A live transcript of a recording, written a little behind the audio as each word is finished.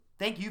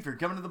Thank you for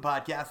coming to the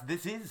podcast.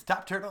 This is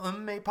Top Turtle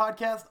MMA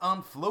Podcast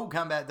on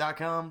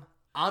FlowCombat.com.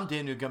 I'm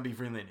Daniel Gumby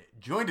Freeland,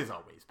 joined as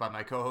always by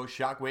my co-host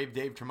Shockwave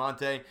Dave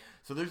Tremonte.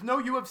 So there's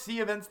no UFC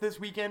events this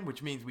weekend,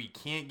 which means we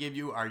can't give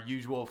you our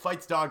usual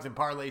Fights, Dogs, and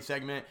Parlay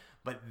segment,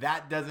 but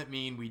that doesn't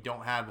mean we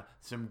don't have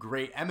some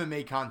great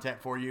MMA content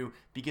for you,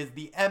 because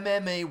the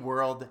MMA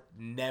world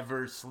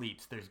never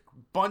sleeps. There's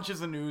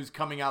bunches of news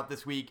coming out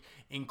this week,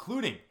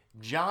 including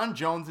Jon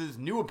Jones's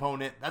new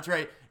opponent. That's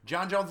right,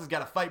 Jon Jones has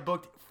got a fight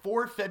booked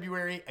for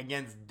February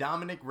against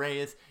Dominick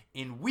Reyes,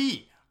 and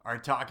we are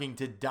talking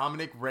to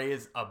Dominick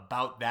Reyes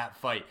about that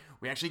fight.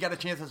 We actually got a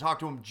chance to talk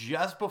to him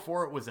just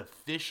before it was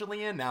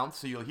officially announced,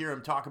 so you'll hear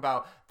him talk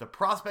about the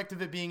prospect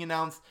of it being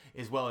announced,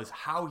 as well as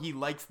how he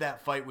likes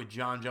that fight with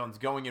Jon Jones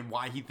going and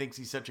why he thinks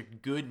he's such a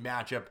good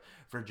matchup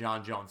for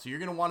Jon Jones. So you're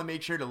going to want to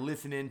make sure to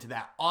listen in to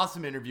that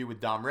awesome interview with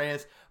Dom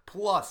Reyes.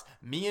 Plus,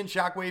 me and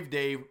Shockwave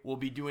Dave will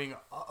be doing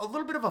a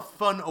little bit of a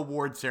fun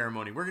award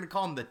ceremony. We're going to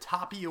call them the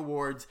Toppy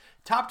Awards,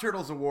 Top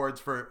Turtles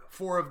Awards, for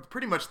four of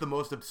pretty much the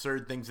most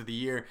absurd things of the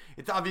year.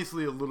 It's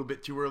obviously a little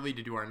bit too early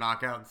to do our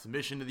knockout and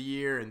submission of the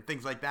year and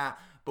things like that,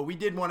 but we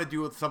did want to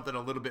do something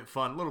a little bit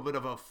fun, a little bit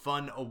of a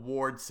fun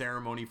award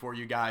ceremony for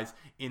you guys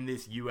in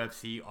this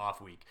UFC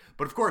off week.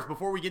 But of course,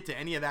 before we get to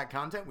any of that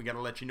content, we got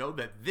to let you know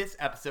that this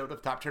episode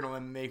of Top Turtle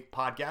MMA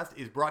Podcast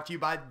is brought to you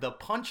by the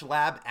Punch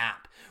Lab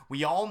app.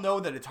 We all know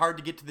that it's hard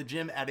to get to the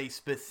gym at a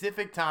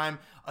specific time,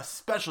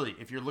 especially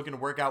if you're looking to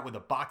work out with a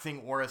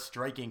boxing or a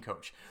striking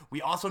coach.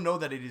 We also know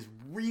that it is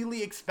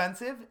really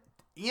expensive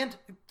and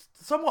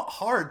somewhat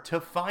hard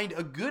to find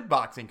a good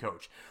boxing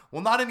coach.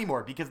 Well, not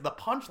anymore, because the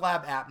Punch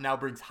Lab app now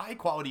brings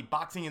high-quality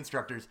boxing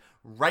instructors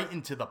right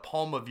into the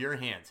palm of your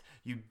hands.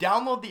 You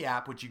download the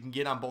app, which you can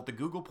get on both the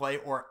Google Play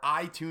or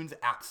iTunes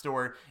App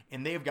Store,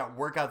 and they have got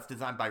workouts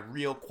designed by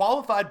real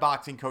qualified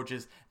boxing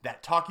coaches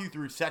that talk you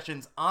through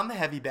sessions on the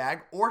heavy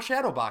bag or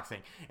shadow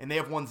boxing. And they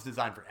have ones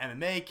designed for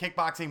MMA,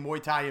 kickboxing,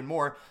 Muay Thai, and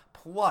more.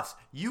 Plus,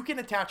 you can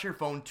attach your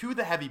phone to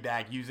the heavy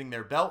bag using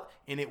their belt,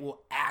 and it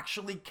will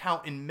actually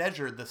count and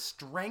measure the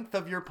strength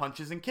of your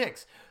punches and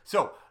kicks.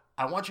 So,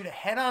 I want you to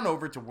head on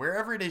over to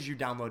wherever it is you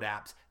download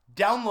apps,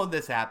 download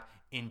this app,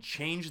 and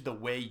change the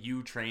way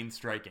you train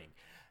striking.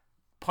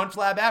 Punch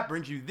Lab app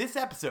brings you this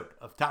episode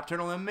of Top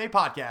Turtle MMA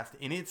Podcast,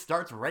 and it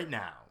starts right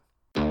now.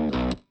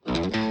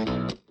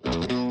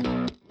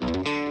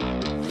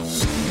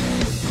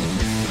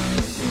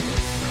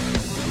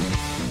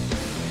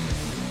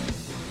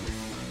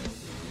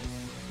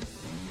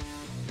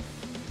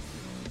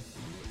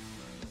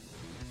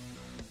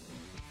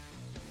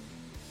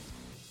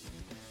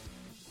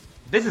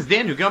 This is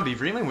Daniel Gumby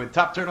Freeland with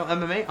Top Turtle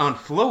MMA on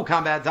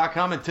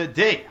FlowCombat.com, and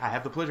today I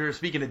have the pleasure of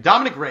speaking to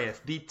Dominick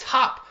Reyes, the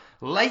top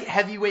light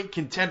heavyweight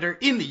contender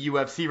in the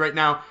UFC right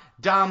now.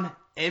 Dom,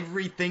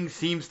 everything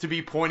seems to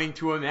be pointing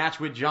to a match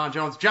with Jon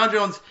Jones. Jon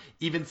Jones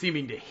even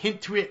seeming to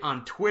hint to it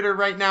on Twitter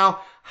right now.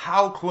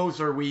 How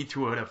close are we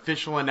to an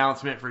official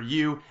announcement for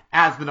you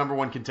as the number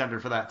one contender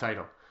for that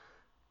title?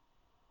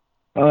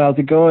 How's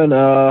it going?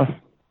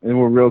 And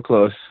we're real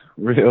close.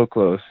 Real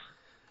close.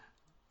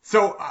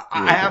 So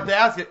I have to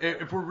ask,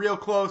 if we're real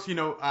close,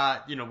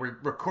 we're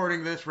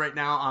recording this right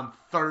now on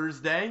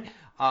Thursday.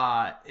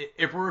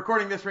 If we're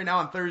recording this right now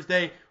on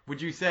Thursday,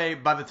 would you say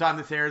by the time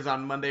this airs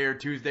on Monday or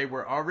Tuesday,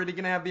 we're already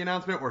going to have the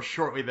announcement, or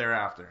shortly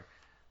thereafter?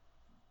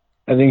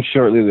 I think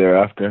shortly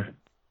thereafter.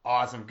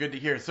 Awesome. Good to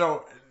hear.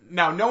 So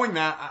now, knowing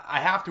that, I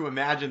have to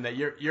imagine that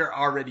you're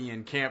already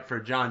in camp for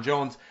Jon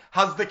Jones.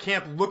 How's the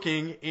camp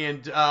looking,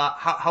 and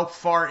how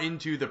far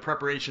into the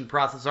preparation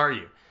process are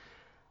you?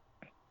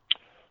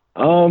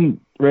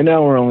 Right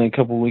now we're only a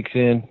couple weeks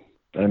in.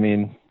 I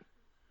mean,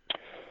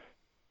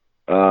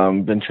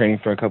 been training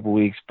for a couple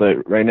weeks,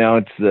 but right now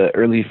it's the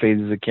early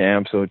phases of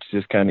camp, so it's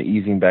just kind of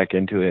easing back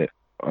into it.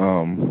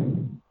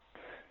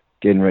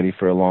 Getting ready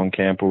for a long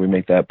camp where we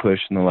make that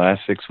push in the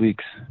last 6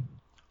 weeks.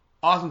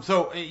 Awesome.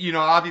 So,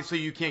 obviously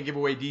you can't give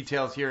away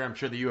details here. I'm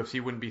sure the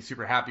UFC wouldn't be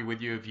super happy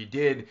with you if you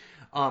did.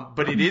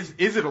 But is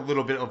it a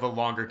little bit of a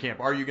longer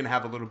camp? Are you going to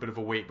have a little bit of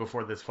a wait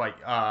before this fight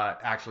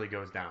actually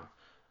goes down?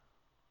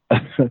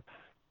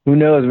 Who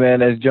knows,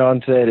 man? As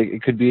John said,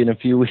 it could be in a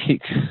few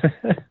weeks.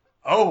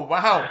 Oh,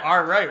 wow.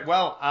 All right.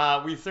 Well,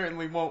 we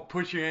certainly won't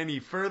push you any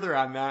further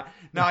on that.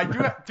 Now, I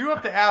do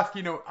have to ask,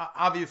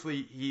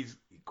 obviously he's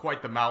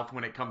quite the mouth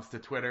when it comes to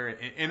Twitter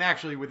and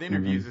actually with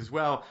interviews as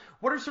well.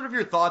 What are sort of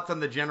your thoughts on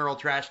the general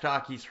trash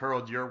talk he's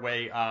hurled your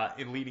way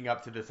in leading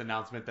up to this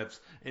announcement that's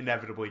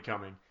inevitably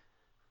coming?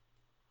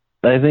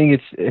 I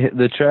think it's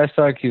the trash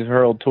talk he's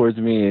hurled towards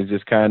me is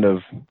just kind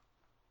of,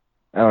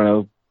 I don't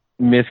know,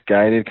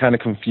 misguided, kind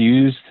of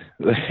confused.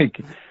 Like,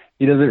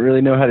 he doesn't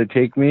really know how to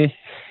take me.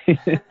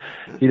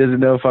 He doesn't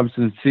know if I'm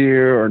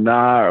sincere or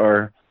not,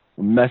 or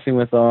I'm messing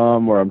with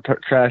him, or I'm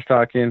trash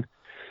talking.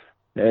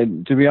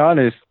 And to be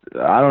honest,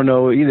 I don't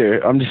know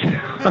either. I'm just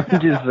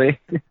saying,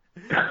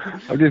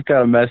 I'm just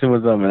kind of messing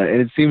with him,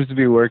 and it seems to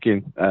be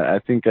working. I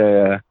think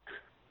I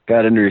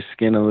got under his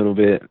skin a little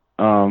bit.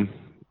 Not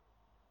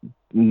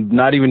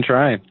even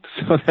trying,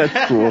 so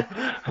that's cool.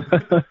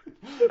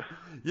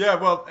 Yeah,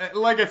 well,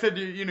 like I said,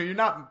 you know, you're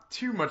not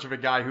too much of a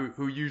guy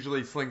who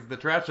usually slings the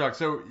trash talk,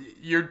 so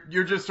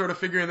you're just sort of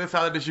figuring this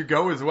out as you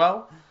go as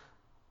well.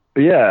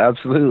 Yeah,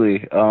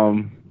 absolutely.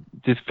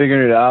 Just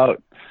figuring it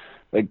out.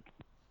 Like,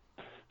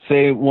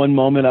 say one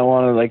moment I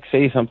want to like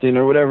say something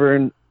or whatever,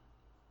 and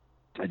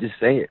I just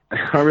say it.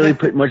 I don't really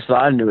put much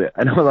thought into it.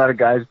 I know a lot of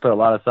guys put a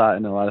lot of thought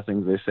into a lot of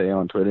things they say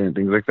on Twitter and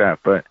things like that,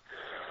 but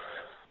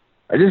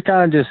I just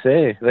kind of just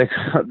say, like,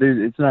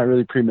 it's not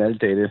really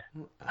premeditated.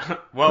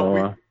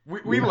 Well, So,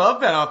 we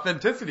love that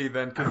authenticity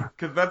then,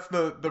 because that's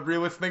the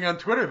realest thing on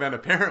Twitter then,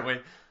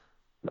 apparently.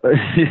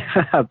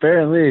 yeah,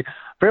 apparently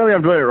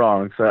I'm doing it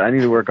wrong, so I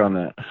need to work on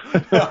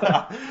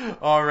that.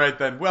 All right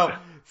then. Well,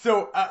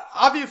 so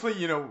obviously,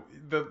 you know,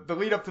 the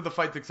lead up to the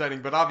fight's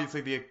exciting, but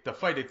obviously the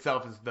fight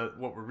itself is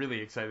what we're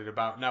really excited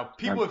about. Now,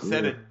 people have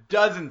said a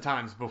dozen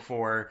times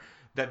before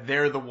that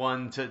they're the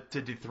one to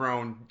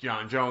dethrone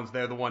Jon Jones.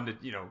 They're the one to,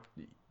 you know,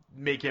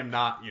 make him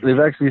not, you know.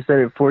 They've actually said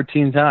it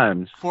 14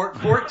 times.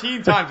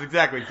 14 times,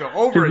 exactly. So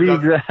over to a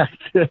dozen.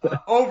 Exact.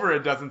 Over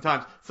a dozen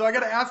times. So I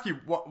got to ask you,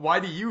 why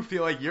do you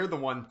feel like you're the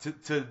one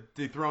to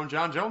dethrone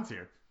Jon Jones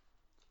here?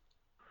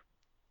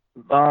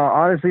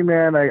 Honestly,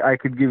 man, I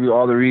could give you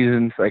all the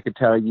reasons. I could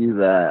tell you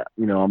that,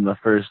 you know, I'm the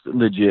first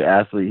legit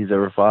athlete he's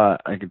ever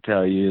fought. I could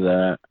tell you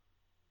that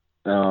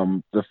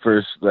the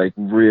first, like,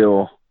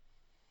 real,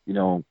 you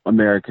know,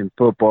 American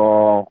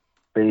football,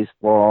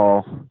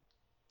 baseball,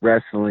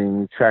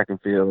 wrestling, track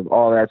and field,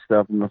 all that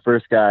stuff. I'm the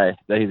first guy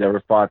that he's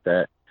ever fought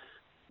that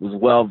was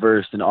well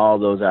versed in all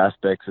those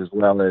aspects, as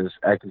well as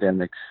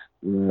academics.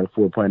 You know,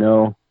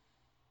 4.0.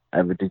 I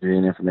have a degree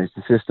in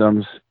information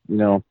systems. You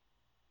know,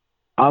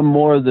 I'm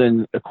more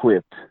than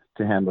equipped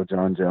to handle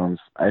Jon Jones.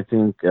 I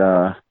think, you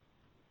know,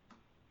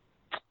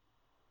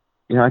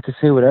 I could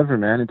say whatever,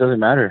 man. It doesn't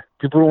matter.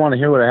 People don't want to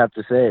hear what I have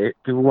to say.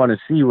 People want to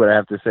see what I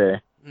have to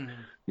say. Mm-hmm.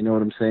 You know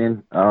what I'm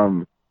saying?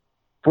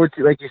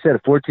 14, like you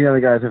said, 14 other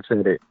guys have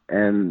said it,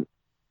 and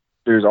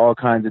there's all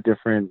kinds of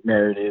different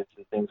narratives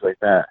and things like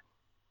that.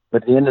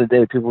 But at the end of the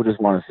day, people just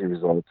want to see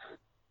results,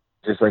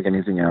 just like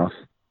anything else.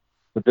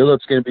 The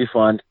build-up's going to be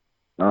fun,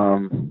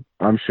 I'm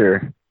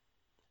sure.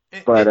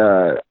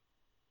 But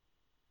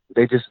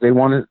they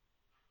want to,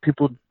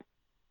 people,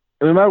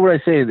 no matter what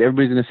I say,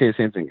 everybody's going to say the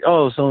same thing.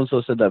 Oh,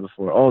 so-and-so said that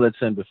before. Oh, that's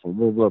said before,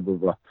 blah, blah, blah,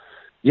 blah.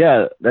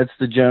 Yeah, that's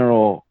the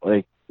general,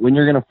 like, when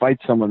you're going to fight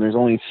someone, there's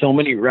only so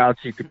many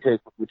routes you could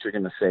take with what you're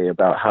going to say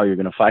about how you're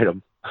going to fight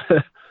them.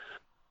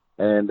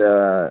 And,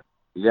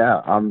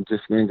 yeah, I'm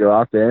just going to go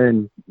out there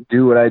and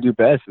do what I do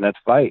best, and that's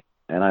fight.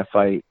 And I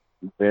fight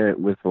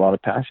with a lot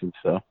of passion.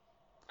 So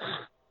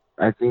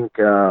I think,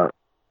 to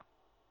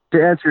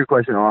answer your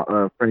question,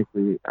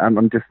 frankly,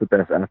 I'm just the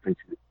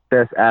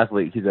best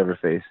athlete he's ever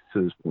faced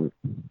to this point.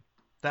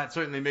 That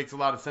certainly makes a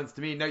lot of sense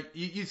to me. Now,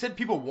 you said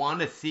people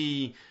want to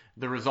see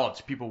the results.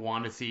 People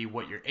want to see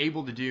what you're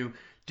able to do.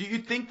 Do you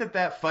think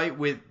that fight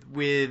with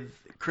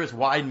Chris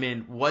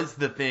Weidman was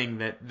the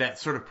thing that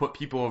sort of put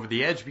people over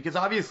the edge? Because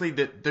obviously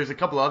there's a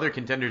couple other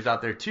contenders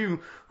out there too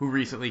who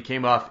recently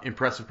came off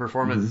impressive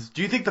performances. Mm-hmm.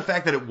 Do you think the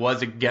fact that it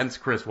was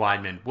against Chris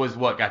Weidman was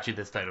what got you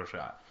this title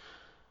shot?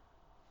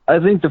 I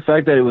think the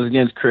fact that it was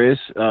against Chris,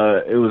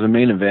 it was a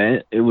main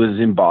event. It was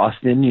in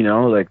Boston, you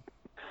know, like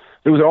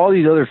there was all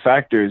these other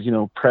factors, you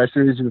know,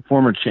 pressures, he's a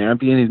former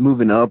champion, he's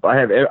moving up. I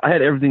had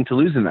everything to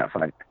lose in that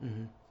fight.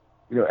 Mm-hmm.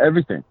 You know,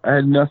 everything. I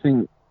had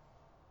nothing.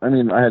 I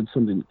mean, I had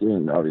something to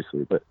gain,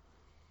 obviously, but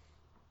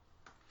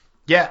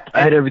yeah,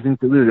 I had everything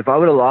to lose. If I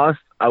would have lost,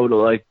 I would have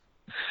like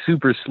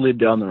super slid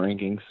down the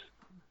rankings.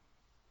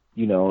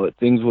 You know,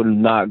 things would have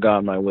not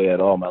gone my way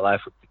at all. My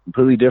life would be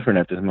completely different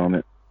at this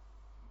moment.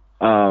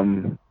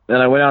 Then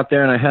I went out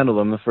there and I handled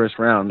him the first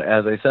round,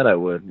 as I said I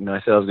would. You know,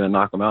 I said I was going to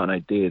knock him out, and I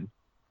did.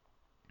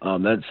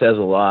 That says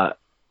a lot.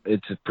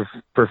 It's a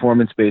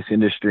performance-based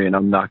industry, and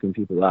I'm knocking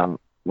people out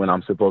when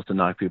I'm supposed to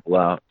knock people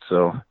out.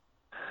 So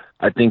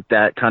I think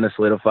that kind of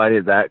solidified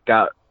it. That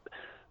got,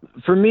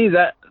 for me,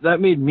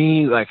 that made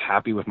me like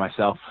happy with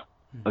myself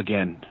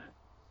again.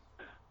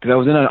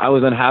 Because I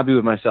was unhappy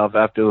with myself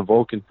after the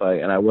Volkan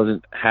fight, and I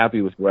wasn't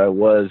happy with where I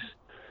was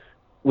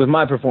with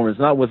my performance,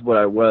 not with what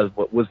I was,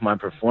 but with my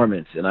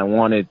performance. And I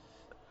wanted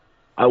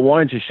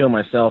to show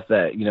myself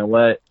that, you know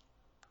what,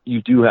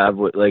 you do have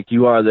what, like,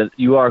 you are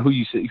who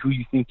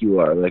you think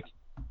you are. Like,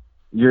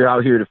 you're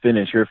out here to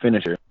finish. You're a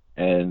finisher.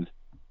 And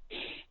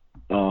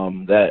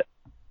that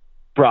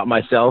brought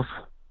myself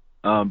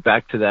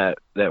back to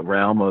that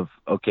realm of,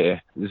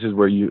 okay, this is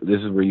where you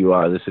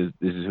are. This is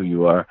who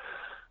you are.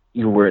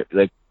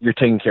 You're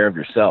taking care of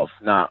yourself,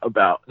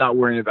 not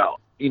worrying about,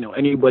 you know,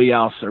 anybody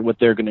else or what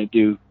they're gonna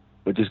do,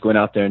 but just going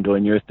out there and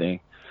doing your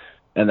thing.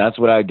 And that's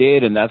what I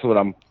did, and that's what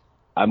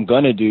I'm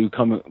gonna do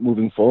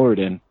moving forward.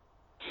 And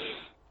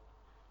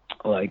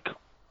like,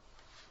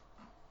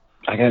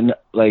 I got,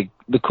 like,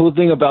 the cool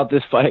thing about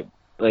this fight,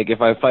 like, if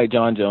I fight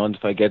Jon Jones,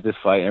 if I get this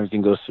fight,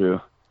 everything goes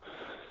through.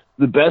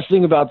 The best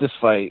thing about this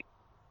fight,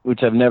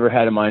 which I've never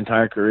had in my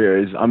entire career,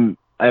 is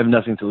I have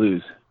nothing to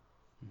lose.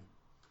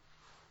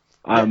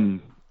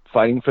 I'm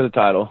fighting for the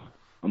title.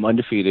 I'm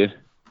undefeated.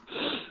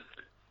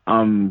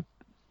 I'm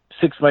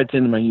 6 fights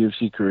into my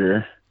UFC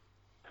career.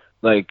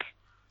 Like,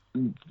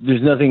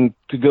 there's nothing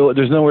to go.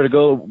 There's nowhere to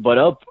go but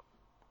up.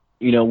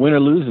 You know, win or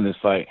lose in this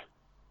fight.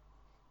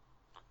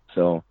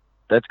 So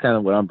that's kind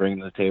of what I'm bringing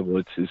to the table.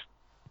 It's just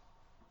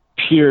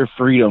pure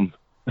freedom,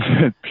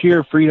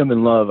 pure freedom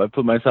and love. I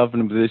put myself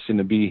in a position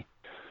to be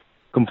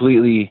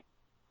completely,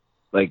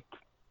 like,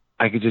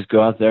 I could just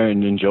go out there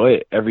and enjoy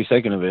it, every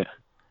second of it.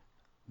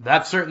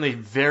 That's certainly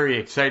very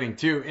exciting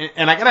too,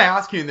 and I gotta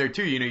ask you in there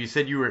too. You know, you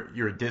said you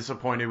were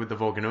disappointed with the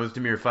Volkan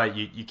Ozdemir fight.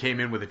 You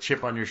came in with a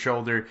chip on your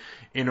shoulder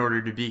in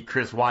order to beat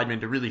Chris Weidman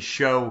to really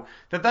show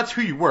that that's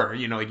who you were.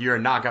 You know, like you're a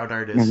knockout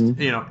artist.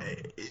 Mm-hmm. You know,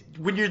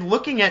 when you're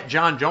looking at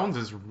Jon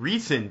Jones's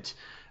recent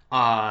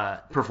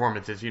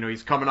performances, you know,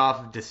 he's coming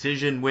off a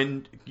decision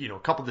win. You know,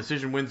 a couple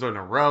decision wins in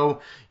a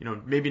row. You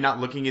know, maybe not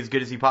looking as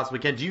good as he possibly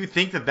can. Do you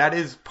think that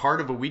is part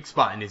of a weak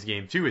spot in his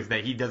game too? Is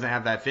that he doesn't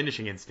have that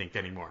finishing instinct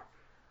anymore?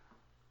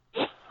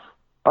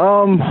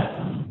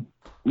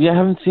 Yeah, I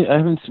haven't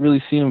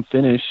really seen him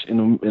finish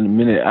in a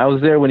minute. I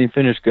was there when he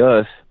finished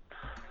Gus,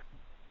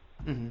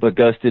 but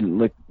Gus didn't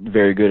look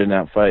very good in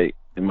that fight,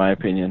 in my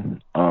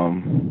opinion.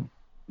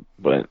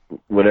 But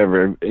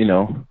whatever, you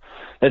know,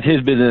 that's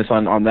his business.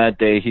 On that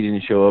day, he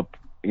didn't show up,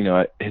 you know,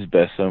 at his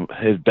best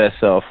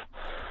self.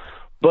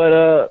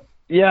 But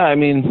yeah, I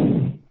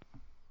mean,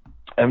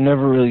 I've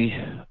never really.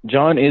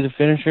 Jon is a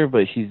finisher,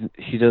 but he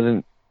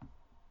doesn't.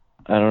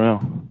 I don't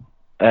know.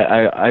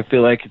 I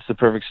feel like it's the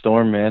perfect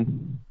storm,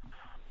 man.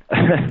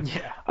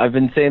 Yeah. I've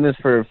been saying this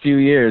for a few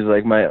years.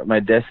 Like, my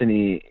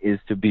destiny is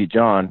to beat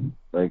Jon.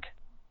 Like,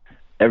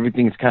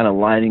 everything's kind of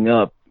lining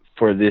up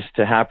for this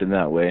to happen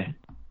that way.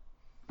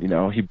 You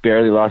know, he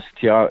barely lost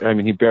to Thiago. I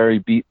mean, he barely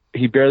beat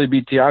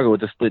Thiago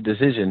with a split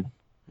decision.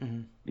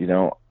 Mm-hmm. You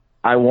know,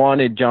 I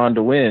wanted Jon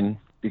to win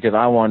because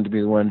I wanted to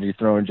be the one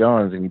dethroning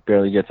Jon's, and he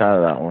barely gets out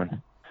of that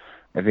one.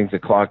 I think the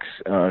clock's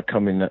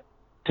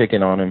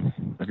ticking on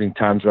him. I think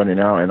time's running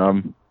out,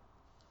 and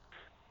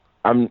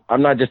I'm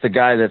not just a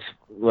guy that's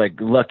like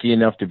lucky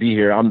enough to be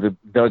here. I'm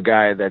the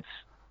guy that's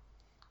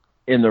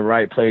in the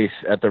right place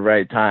at the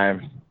right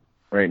time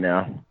right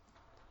now.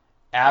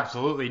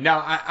 Absolutely.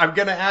 Now, I'm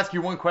going to ask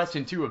you one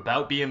question, too,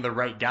 about being the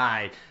right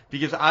guy,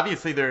 because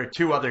obviously there are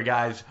two other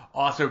guys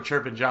also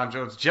chirping Jon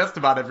Jones just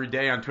about every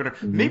day on Twitter,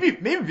 maybe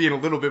being a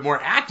little bit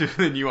more active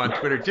than you on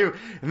Twitter, too,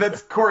 and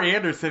that's Corey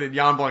Anderson and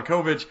Jan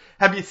Blachowicz.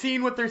 Have you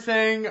seen what they're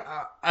saying?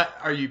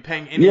 Are you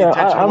paying any attention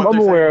to what they're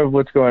saying? I'm aware of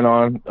what's going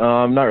on.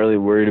 I'm not really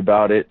worried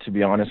about it, to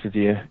be honest with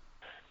you.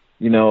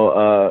 You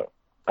know,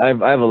 I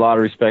have a lot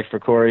of respect for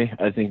Corey.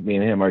 I think me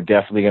and him are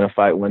definitely going to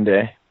fight one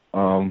day.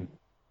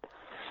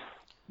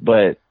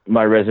 But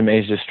my resume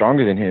is just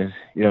stronger than his.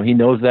 You know, he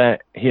knows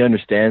that. He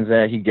understands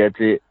that. He gets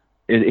it.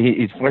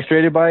 He's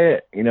frustrated by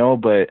it, you know,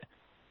 but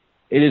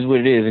it is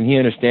what it is. And he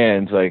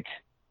understands, like,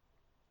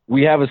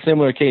 we have a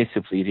similar case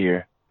to plead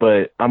here,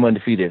 but I'm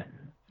undefeated.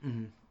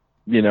 Mm-hmm.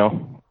 You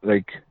know,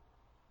 like,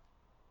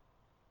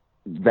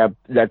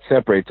 that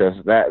separates us.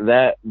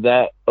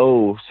 That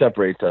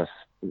separates us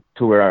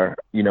to where,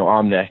 you know,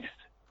 I'm next.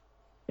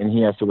 And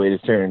he has to wait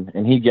his turn.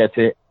 And he gets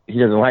it. He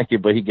doesn't like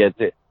it, but he gets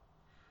it.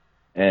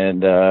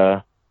 And,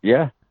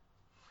 yeah.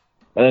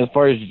 And as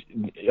far as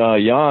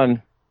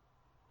Jan,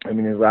 I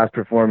mean, his last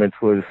performance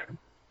was,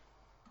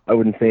 I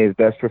wouldn't say his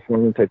best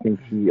performance. I think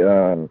he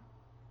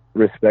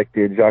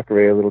respected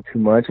Jacare a little too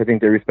much. I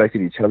think they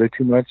respected each other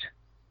too much.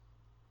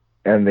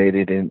 And they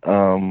didn't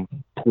pull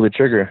the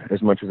trigger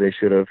as much as they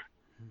should have.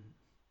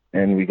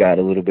 And we got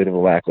a little bit of a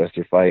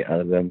lackluster fight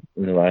out of them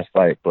in the last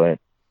fight. But,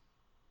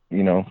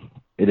 you know,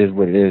 it is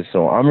what it is.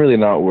 So I'm really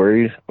not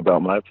worried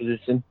about my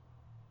position.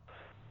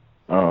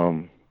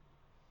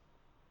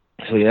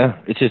 So yeah,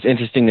 it's just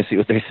interesting to see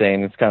what they're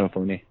saying. It's kind of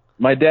funny.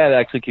 My dad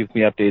actually keeps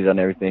me updated on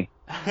everything.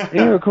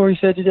 You know what Corey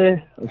said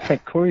today? I was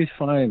like, Corey's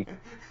fine.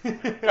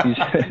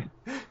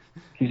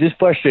 He's just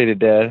frustrated,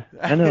 Dad.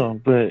 I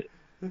know, but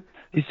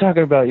he's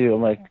talking about you.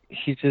 I'm like,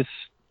 he's just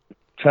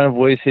trying to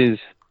voice his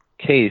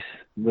case,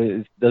 but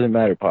it doesn't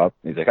matter, Pop.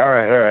 He's like, all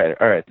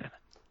right.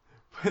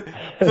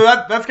 So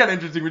that's kind of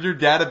interesting. Was your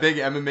dad a big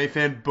MMA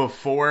fan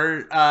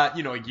before,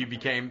 you know, you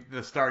became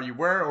the star you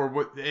were,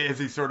 or has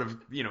he sort of,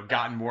 you know,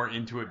 gotten more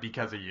into it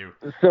because of you?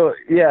 So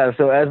yeah,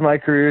 so as my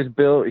career's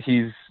built,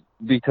 he's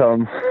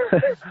become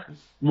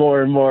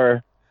more and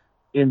more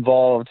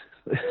involved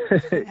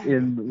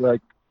in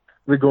like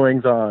the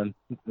goings on,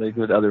 like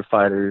with other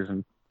fighters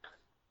and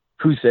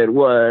who said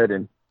what,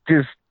 and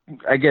just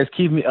I guess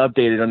keep me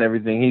updated on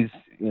everything. He's,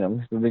 you know,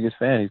 he's the biggest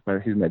fan.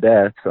 He's my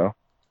dad, so.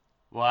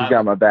 Well, he's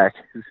got my back.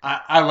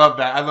 I love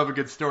that. I love a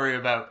good story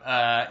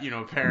about, you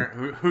know, a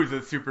parent who's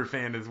a super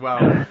fan as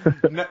well.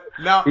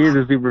 Now, he's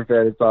a super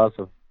fan. It's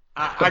awesome.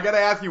 I got to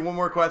ask you one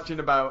more question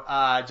about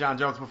Jon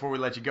Jones before we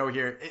let you go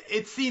here.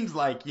 It seems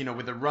like, you know,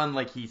 with a run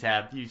like he's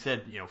had, you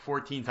said, you know,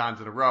 14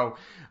 times in a row,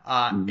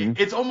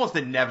 it's almost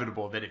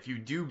inevitable that if you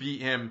do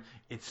beat him,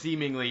 it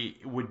seemingly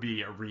would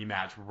be a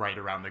rematch right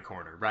around the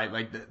corner, right?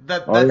 Like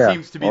that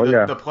seems to be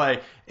the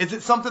play. Is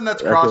it something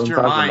that's crossed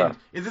your mind?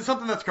 Is it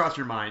something that's crossed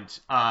your mind,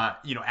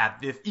 you know,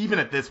 even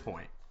at this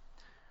point?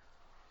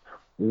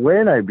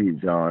 when I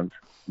beat Johns,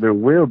 there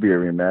will be a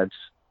rematch,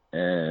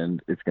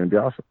 and it's going to be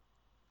awesome.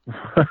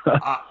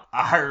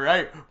 All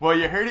right. Well,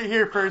 you heard it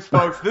here first,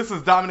 folks. This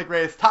is Dominic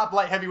Reyes, top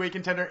light heavyweight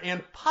contender,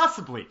 and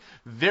possibly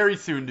very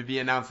soon to be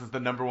announced as the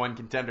number one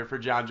contender for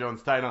Jon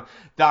Jones' title.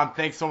 Dom,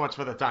 thanks so much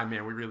for the time,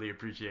 man. We really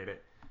appreciate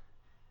it.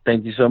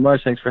 Thank you so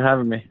much. Thanks for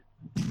having me.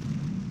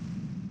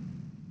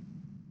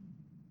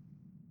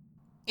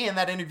 And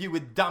that interview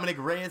with Dominic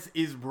Reyes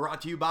is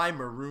brought to you by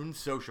Marune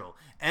Social.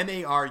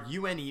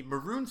 M-A-R-U-N-E.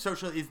 Marune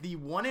Social is the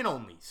one and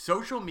only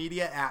social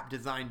media app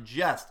designed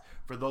just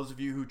for those of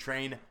you who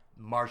train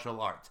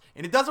martial arts.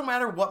 And it doesn't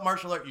matter what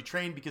martial art you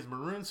train, because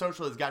Marune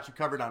Social has got you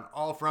covered on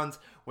all fronts.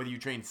 Whether you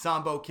train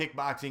sambo,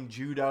 kickboxing,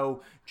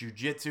 judo,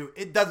 jiu-jitsu,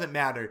 it doesn't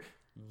matter.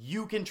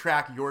 You can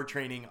track your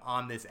training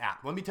on this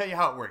app. Let me tell you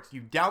how it works.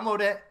 You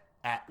download it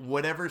at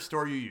whatever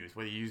store you use,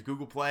 whether you use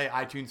Google Play,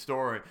 iTunes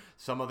Store, or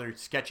some other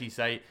sketchy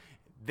site.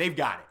 They've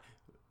got it.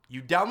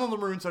 You download the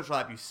Marune Social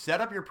app, you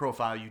set up your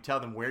profile, you tell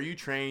them where you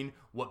train,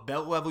 what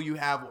belt level you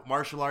have, what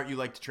martial art you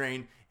like to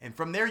train, and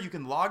from there you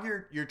can log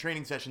your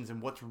training sessions. And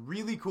what's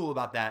really cool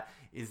about that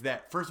is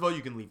that, first of all,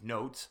 you can leave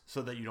notes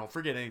so that you don't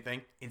forget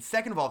anything. And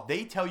second of all,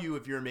 they tell you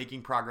if you're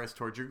making progress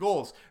towards your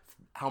goals,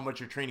 how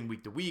much you're training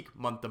week to week,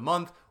 month to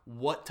month,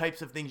 what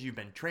types of things you've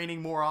been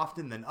training more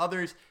often than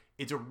others.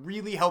 It's a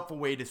really helpful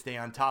way to stay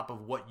on top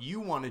of what you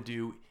want to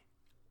do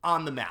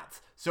on the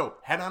mats. So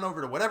head on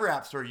over to whatever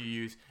app store you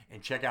use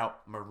and check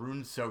out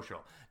Marune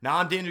Social. Now,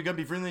 I'm Daniel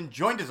Gumby Freeland,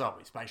 joined as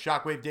always by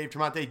Shockwave Dave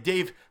Tremonte.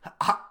 Dave,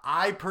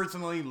 I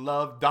personally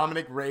love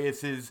Dominic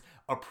Reyes's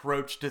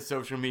approach to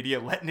social media,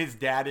 letting his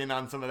dad in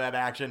on some of that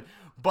action.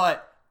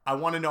 But I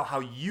want to know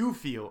how you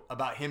feel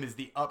about him as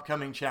the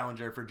upcoming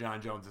challenger for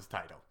Jon Jones'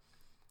 title.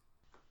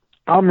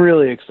 I'm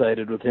really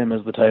excited with him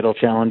as the title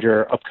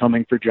challenger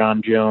upcoming for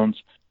Jon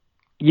Jones.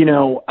 You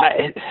know,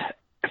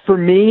 for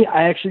me,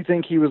 I actually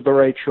think he was the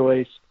right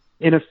choice.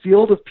 In a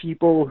field of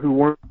people who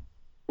weren't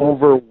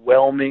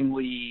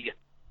overwhelmingly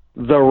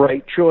the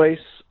right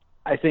choice,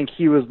 I think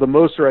he was the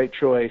most right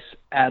choice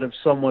out of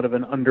somewhat of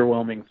an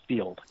underwhelming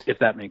field, if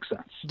that makes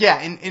sense. Yeah,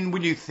 and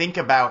when you think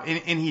about,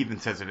 and he even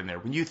says it in there,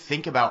 when you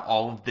think about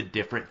all of the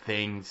different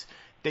things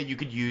that you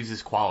could use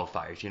as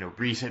qualifiers, you know,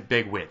 recent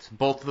big wins.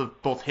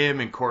 Both him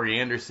and Corey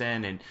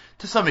Anderson, and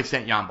to some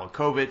extent Jan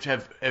Blachowicz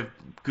have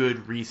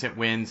good recent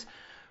wins.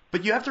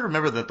 But you have to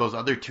remember that those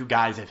other two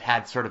guys have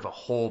had sort of a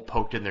hole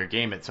poked in their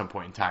game at some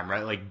point in time,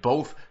 right? Like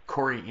both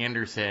Corey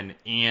Anderson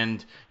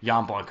and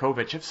Jan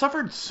Blachowicz have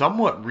suffered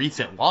somewhat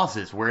recent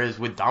losses, whereas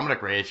with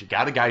Dominic Reyes, you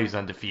got a guy who's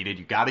undefeated.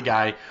 You got a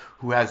guy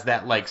who has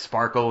that like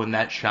sparkle and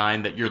that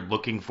shine that you're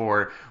looking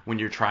for when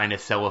you're trying to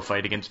sell a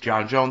fight against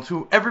Jon Jones,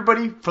 who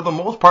everybody for the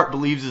most part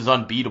believes is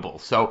unbeatable.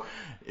 So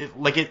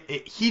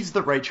he's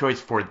the right choice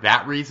for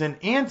that reason.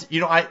 And, you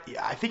know, I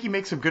think he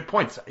makes some good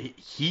points.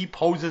 He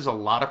poses a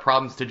lot of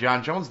problems to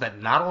Jon Jones that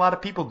not a lot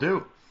of people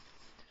do.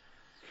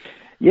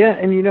 Yeah,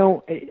 and, you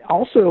know,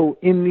 also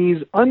in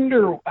these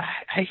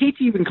I hate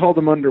to even call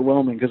them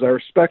underwhelming because I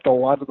respect a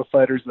lot of the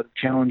fighters that have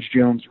challenged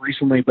Jones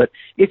recently, but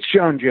it's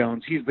Jon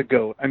Jones. He's the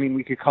GOAT. I mean,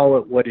 we could call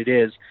it what it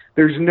is.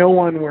 There's no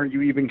one where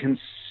you even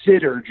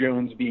consider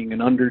Jones being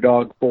an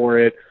underdog for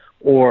it,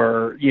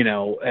 or, you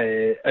know,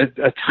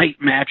 a tight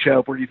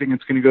matchup where you think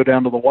it's going to go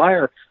down to the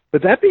wire.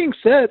 But that being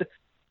said,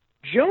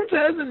 Jones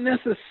hasn't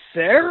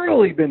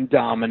necessarily been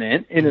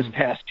dominant in his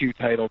past two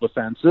title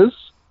defenses.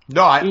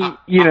 No, I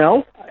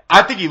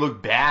think he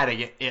looked bad,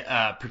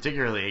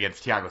 particularly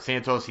against Thiago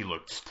Santos. He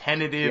looked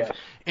tentative.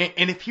 Yeah.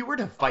 And if you were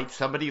to fight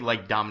somebody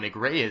like Dominic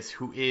Reyes,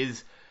 who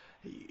is,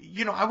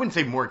 you know, I wouldn't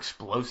say more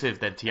explosive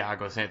than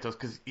Thiago Santos,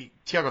 because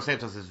Thiago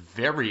Santos is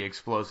very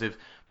explosive,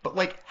 but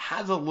like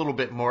has a little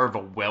bit more of a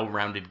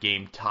well-rounded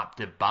game top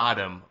to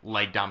bottom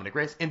like Dominic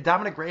Reyes. And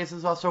Dominic Reyes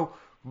is also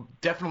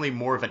definitely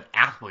more of an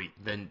athlete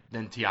than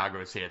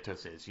Thiago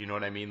Santos is. You know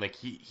what I mean? Like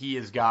he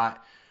has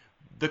got,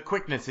 the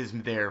quickness is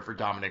there for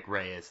Dominic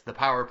Reyes. The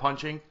power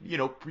punching, you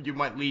know, you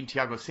might lead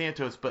Thiago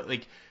Santos, but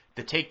like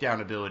the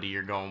takedown ability,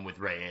 you're going with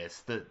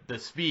Reyes. The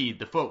speed,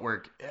 the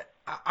footwork,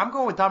 I'm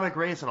going with Dominic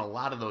Reyes on a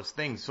lot of those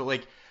things. So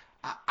like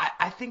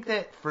I think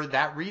that for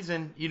that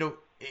reason, you know,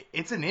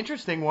 it's an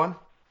interesting one.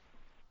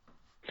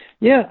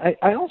 Yeah,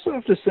 I also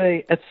have to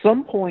say, at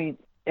some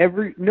point,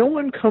 no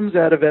one comes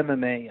out of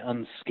MMA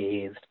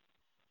unscathed.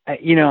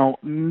 You know,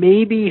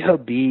 maybe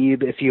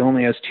Khabib if he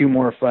only has two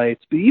more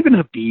fights, but even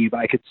Khabib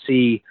I could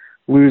see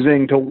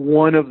losing to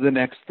one of the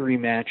next three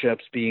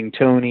matchups being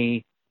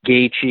Tony,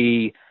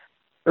 Gaethje,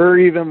 or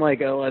even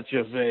like, let's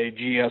just say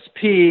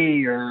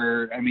GSP,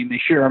 or, I mean, they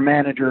share a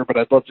manager, but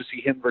I'd love to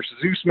see him versus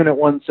Usman at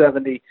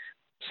 170.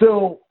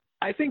 So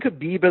I think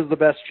Khabib has the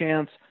best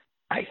chance.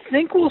 I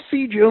think we'll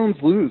see Jones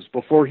lose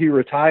before he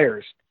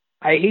retires.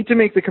 I hate to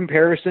make the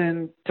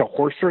comparison to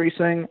horse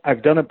racing.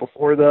 I've done it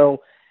before,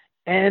 though.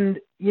 And,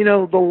 you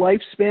know, the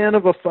lifespan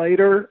of a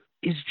fighter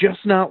is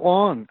just not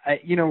long.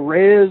 You know,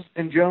 Reyes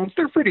and Jones,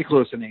 they're pretty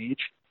close in age.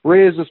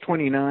 Reyes is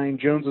 29,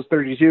 Jones is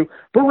 32,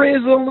 but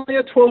Reyes only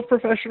had 12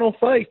 professional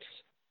fights.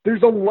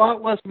 There's a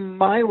lot less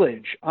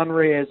mileage on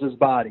Reyes'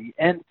 body.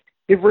 And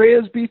if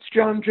Reyes beats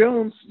John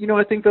Jones,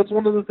 I think that's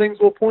one of the things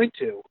we'll point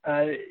to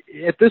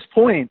at this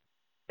point.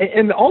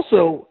 And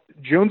also,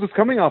 Jones is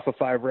coming off a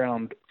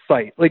 5-round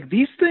fight. Like,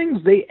 these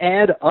things, they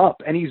add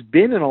up, and he's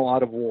been in a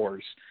lot of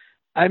wars.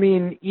 I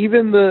mean,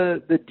 even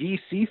the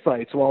DC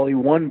fights, while he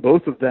won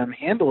both of them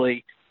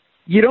handily,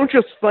 you don't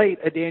just fight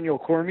a Daniel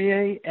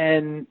Cormier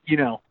and,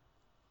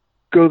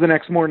 go the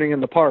next morning in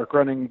the park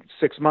running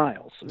 6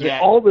 miles. Yeah.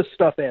 All this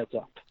stuff adds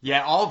up.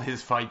 Yeah, all of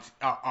his fights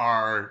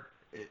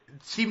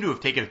seem to have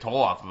taken a toll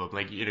off of him.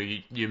 Like,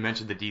 you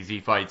mentioned the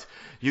DZ fights.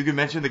 You could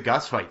mention the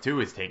Gus fight, too,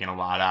 has taken a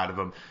lot out of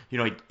him.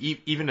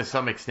 Even to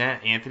some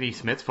extent, Anthony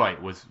Smith's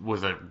fight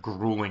was a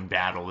grueling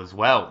battle as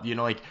well.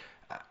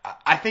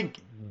 I think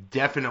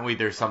definitely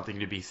there's something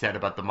to be said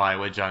about the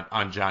mileage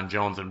on John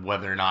Jones and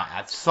whether or not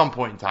at some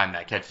point in time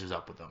that catches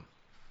up with him.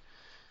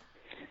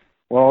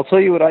 Well, I'll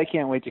tell you what I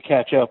can't wait to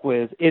catch up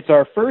with. It's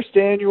our first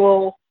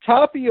annual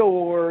Toppy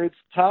Awards,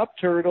 Top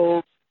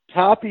Turtles,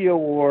 Toppy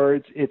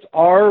Awards. It's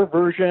our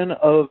version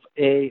of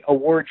a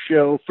award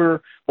show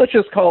for, let's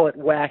just call it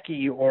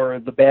wacky or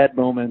the bad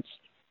moments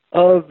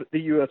of the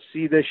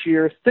UFC this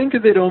year. Think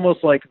of it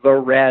almost like the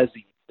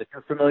Razzies, if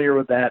you're familiar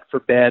with that, for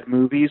bad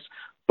movies.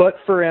 But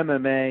for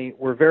MMA,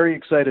 we're very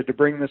excited to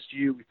bring this to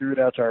you. We threw it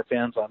out to our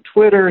fans on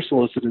Twitter,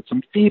 solicited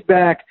some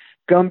feedback.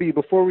 Gumby,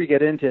 before we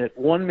get into it,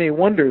 one may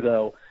wonder,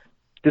 though,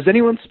 does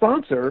anyone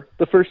sponsor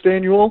the first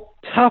annual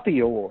Toppy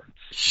Awards?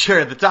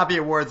 Sure, the Toppy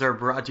Awards are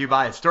brought to you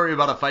by A Story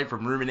About a Fight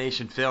from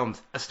Rumination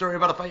Films. A Story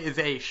About a Fight is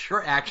a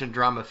short action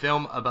drama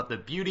film about the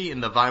beauty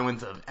and the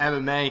violence of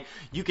MMA.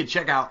 You can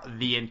check out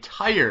the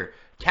entire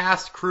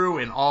cast, crew,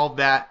 and all of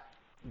that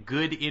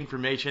good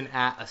information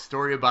at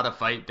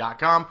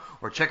astoryaboutafight.com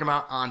or check them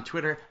out on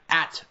Twitter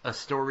at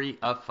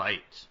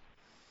AstoryAfight.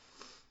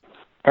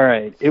 All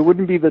right. It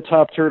wouldn't be the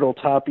Top Turtle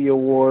Toppy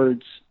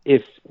Awards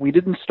if we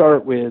didn't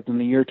start with, in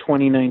the year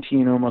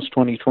 2019, almost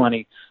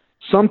 2020,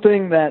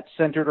 something that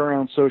centered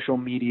around social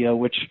media,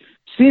 which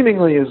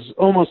seemingly is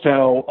almost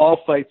how all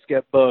fights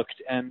get booked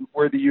and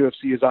where the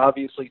UFC is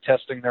obviously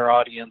testing their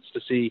audience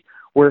to see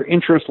where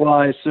interest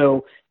lies.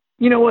 So,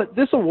 you know what?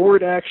 This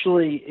award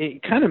actually,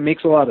 it kind of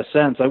makes a lot of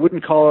sense. I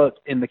wouldn't call it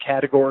in the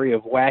category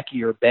of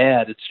wacky or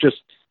bad. It's just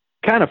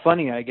kind of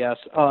funny, I guess.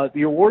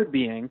 The award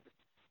being,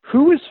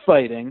 who is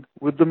fighting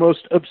with the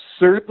most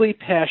absurdly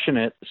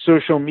passionate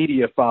social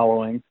media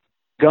following?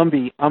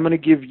 Gumby, I'm going to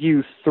give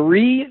you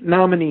 3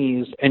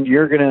 nominees, and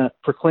you're going to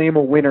proclaim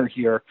a winner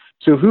here.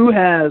 So who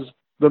has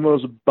the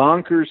most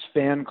bonkers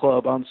fan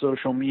club on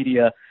social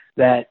media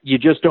that you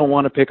just don't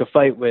want to pick a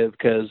fight with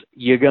because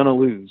you're going to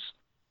lose?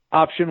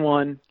 Option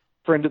 1,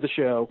 friend of the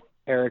show,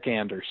 Eric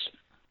Anders.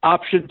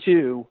 Option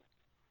 2,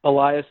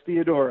 Elias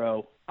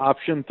Theodoro.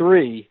 Option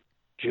 3,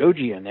 Joe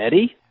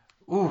Giannetti.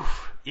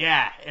 Oof.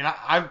 Yeah, and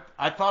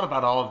I thought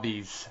about all of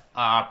these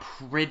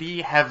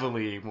pretty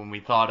heavily when we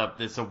thought up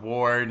this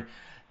award.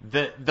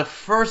 The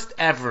first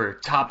ever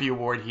Toppy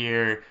Award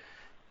here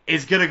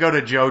is gonna go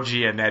to Joe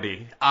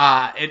Giannetti.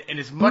 And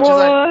as much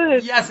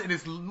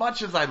as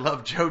much as I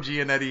love Joe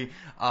Giannetti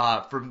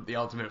from The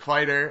Ultimate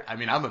Fighter, I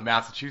mean, I'm a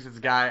Massachusetts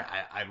guy.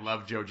 I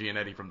love Joe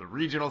Giannetti from the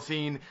regional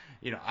scene.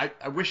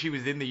 I wish he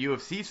was in the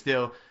UFC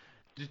still.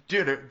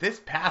 Dude, this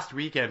past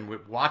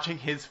weekend, watching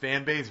his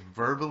fan base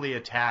verbally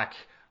attack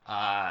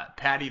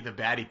Patty the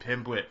Batty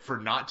Pimblett for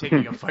not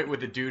taking a fight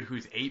with a dude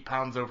who's 8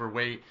 pounds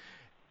overweight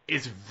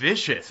is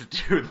vicious,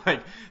 dude.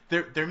 Like,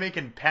 they're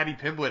making Patty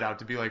Pimblett out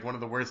to be like one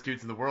of the worst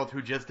dudes in the world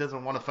who just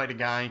doesn't want to fight a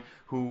guy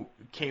who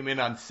came in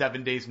on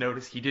 7 days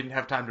notice he didn't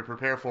have time to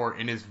prepare for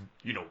and is,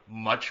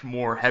 much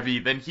more heavy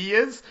than he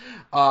is.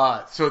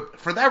 So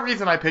for that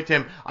reason I picked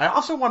him. I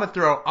also want to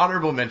throw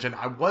honorable mention.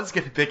 I was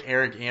going to pick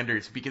Eric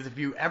Anders because if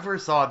you ever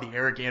saw the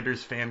Eric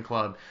Anders fan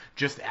club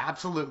just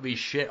absolutely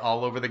shit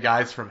all over the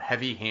guys from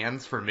Heavy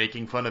Hands for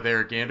making fun of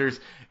Eric Anders,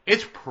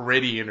 it's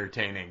pretty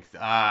entertaining.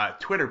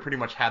 Twitter pretty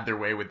much had their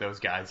way with those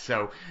guys.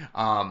 So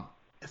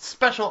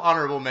special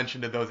honorable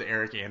mention to those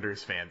Eric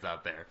Anders fans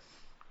out there.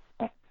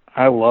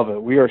 I love it.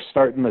 We are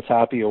starting the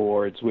Toppy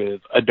Awards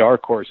with a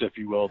dark horse, if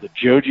you will, the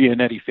Joe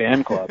Giannetti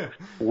fan club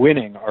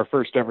winning our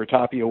first ever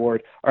Toppy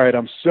Award. All right,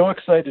 I'm so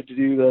excited to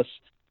do this.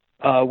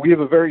 We have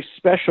a very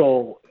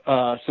special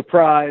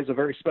surprise, a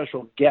very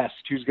special guest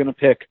who's going to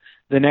pick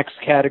the next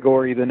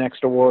category, the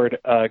next award.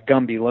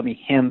 Gumby, let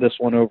me hand this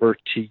one over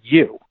to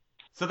you.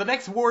 So the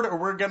next award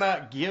we're going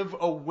to give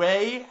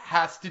away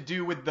has to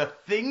do with the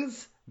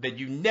things that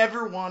you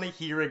never want to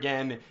hear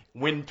again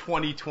when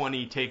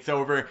 2020 takes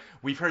over.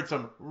 We've heard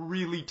some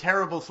really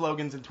terrible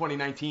slogans in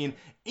 2019.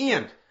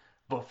 And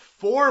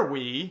before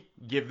we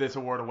give this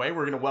award away,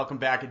 we're going to welcome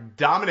back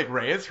Dominic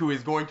Reyes, who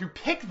is going to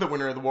pick the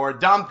winner of the award.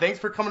 Dom, thanks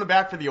for coming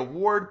back for the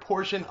award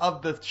portion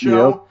of the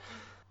show.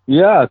 Yep.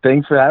 Yeah,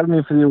 thanks for having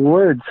me for the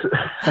awards.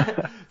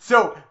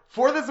 So,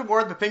 for this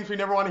award, the things we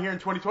never want to hear in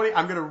 2020,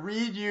 I'm going to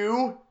read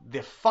you the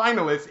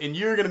finalists, and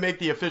you're going to make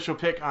the official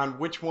pick on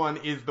which one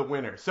is the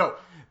winner. So,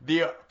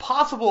 the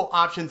possible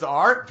options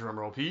are,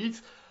 drumroll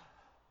please,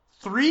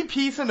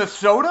 3-piece and a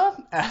soda,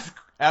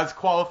 as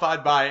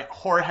qualified by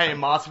Jorge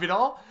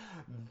Masvidal,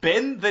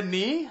 Bend the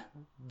Knee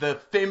the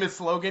famous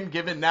slogan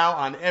given now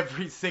on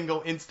every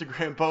single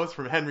Instagram post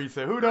from Henry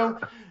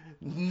Cejudo.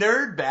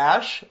 Nerd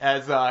Bash,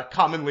 as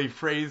commonly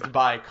phrased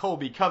by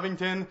Colby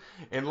Covington.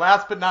 And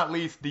last but not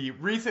least, the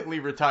recently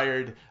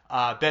retired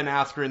Ben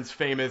Askren's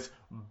famous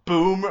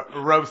Boom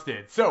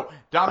Roasted. So,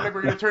 Dominic,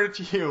 we're going to turn it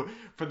to you.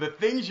 For the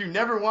Things You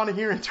Never Want to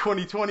Hear in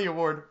 2020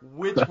 award,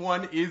 which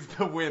one is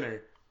the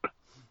winner?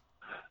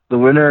 The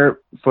winner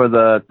for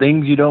the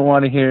Things You Don't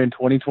Want to Hear in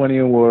 2020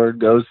 award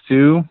goes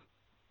to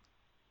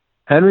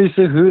Henry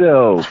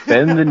Cejudo,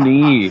 Bend the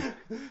Knee.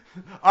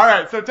 All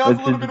right, so tell us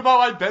a little bit about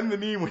why Bend the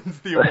Knee wins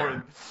the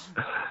award.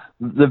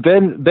 The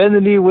Bend the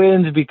Knee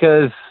wins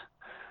because,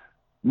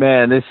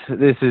 man, this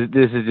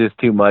is just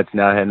too much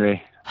now,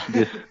 Henry.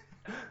 Just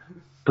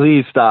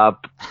please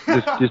stop.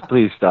 Just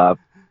please stop.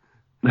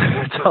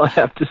 That's all I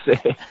have to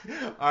say.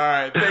 All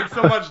right, thanks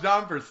so much,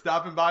 Dom, for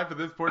stopping by for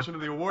this portion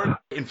of the award.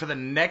 And for the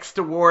next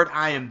award,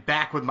 I am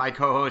back with my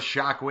co-host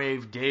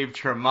Shockwave Dave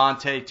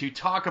Tremonte to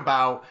talk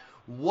about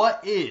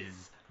what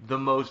is the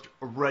most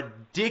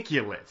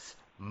ridiculous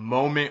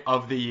moment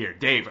of the year.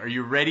 Dave, are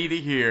you ready to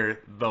hear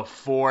the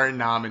 4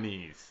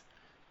 nominees?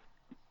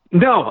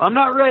 No, I'm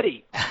not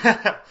ready.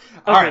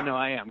 All right. No,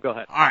 I am. Go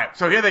ahead. All right,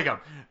 so here they go.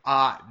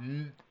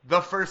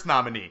 The first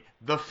nominee,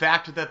 the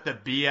fact that the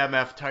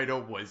BMF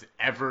title was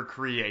ever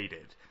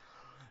created.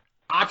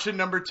 Option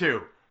number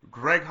 2,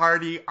 Greg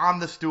Hardy on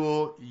the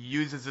stool,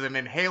 uses an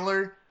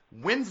inhaler,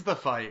 wins the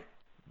fight,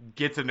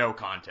 gets a no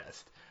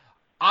contest.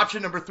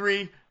 Option number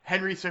 3,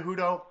 Henry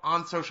Cejudo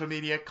on social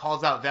media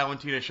calls out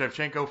Valentina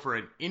Shevchenko for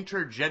an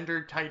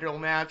intergender title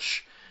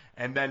match.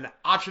 And then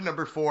option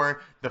number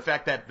 4, the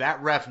fact that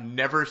that ref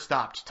never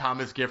stopped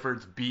Thomas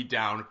Gifford's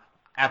beatdown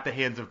at the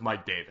hands of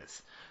Mike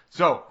Davis.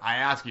 So I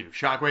ask you,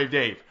 Shockwave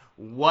Dave,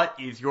 what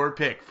is your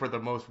pick for the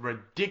most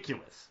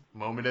ridiculous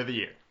moment of the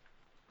year?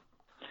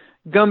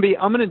 Gumby,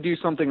 I'm going to do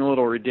something a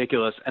little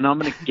ridiculous, and I'm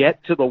going to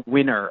get to the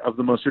winner of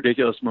the most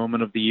ridiculous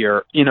moment of the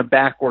year in a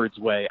backwards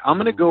way. I'm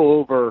going to go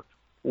over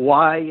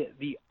why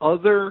the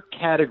other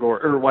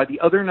category, or why the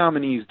other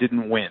nominees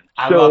didn't win.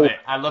 I love it.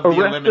 I love the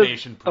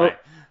elimination play.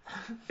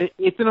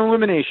 It's an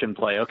elimination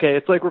play, okay?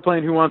 It's like we're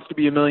playing Who Wants to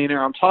Be a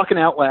Millionaire. I'm talking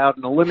out loud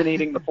and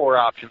eliminating the 4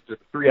 options, or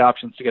the 3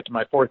 options to get to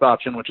my 4th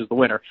option, which is the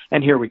winner.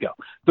 And here we go.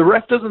 The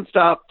ref doesn't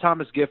stop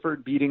Thomas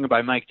Gifford beating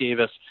by Mike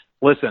Davis.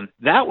 Listen,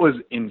 that was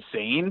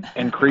insane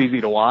and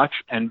crazy to watch,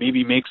 and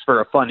maybe makes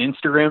for a fun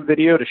Instagram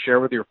video to share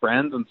with your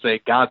friends and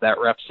say, God, that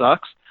ref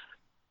sucks.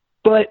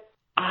 But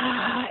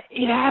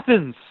it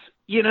happens.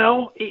 You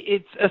know,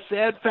 it's a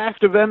sad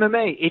fact of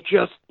MMA.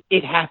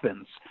 It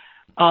happens.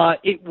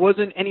 It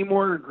wasn't any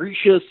more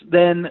egregious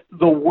than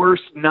the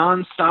worst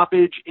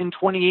non-stoppage in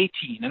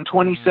 2018 and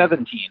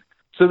 2017.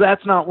 So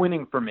that's not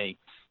winning for me.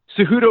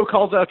 Cejudo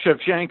calls out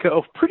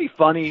Shevchenko. Pretty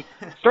funny.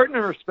 Starting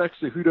to respect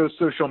Cejudo's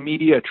social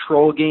media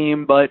troll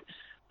game, but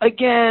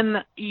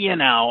again, you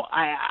know,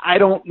 I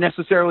don't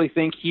necessarily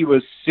think he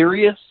was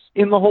serious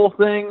in the whole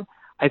thing.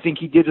 I think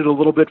he did it a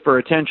little bit for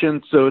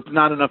attention, so it's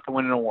not enough to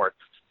win an award.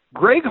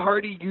 Greg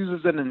Hardy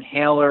uses an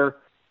inhaler.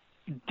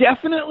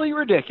 Definitely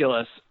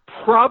ridiculous.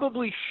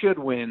 Probably should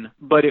win,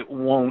 but it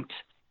won't.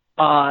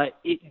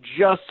 It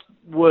just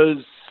was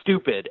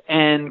stupid.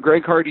 And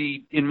Greg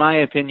Hardy, in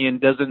my opinion,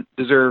 doesn't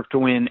deserve to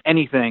win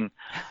anything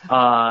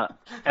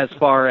as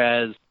far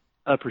as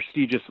a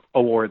prestigious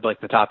award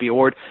like the Toppy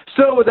Award.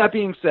 So with that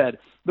being said,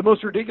 the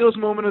most ridiculous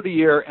moment of the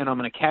year, and I'm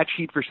going to catch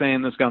heat for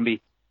saying this,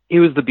 Gumby, it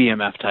was the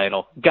BMF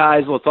title.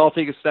 Guys, let's all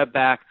take a step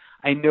back.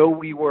 I know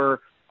we were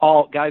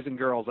all, guys and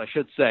girls, I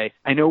should say,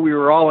 I know we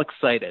were all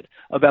excited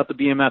about the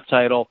BMF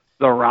title.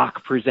 The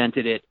Rock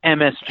presented it.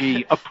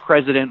 MSG, a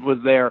president was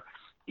there.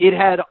 It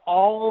had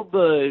all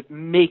the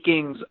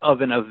makings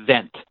of an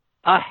event,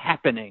 a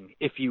happening,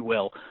 if you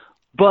will.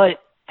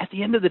 But at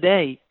the end of the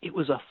day, it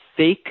was a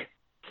fake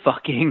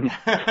fucking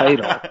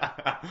title.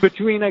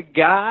 Between a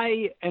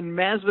guy and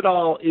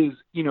Masvidal is,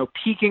 you know,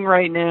 peaking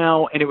right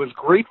now, and it was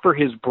great for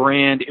his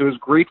brand. It was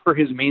great for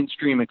his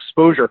mainstream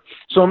exposure.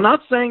 So I'm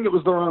not saying it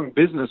was the wrong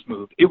business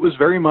move. It was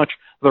very much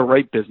the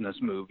right business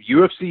move.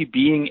 UFC,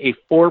 being a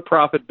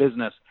for-profit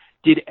business,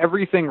 did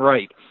everything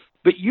right.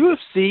 But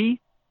UFC,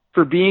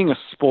 for being a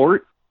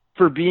sport,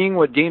 for being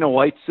what Dana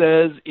White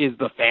says is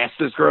the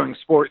fastest growing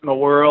sport in the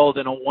world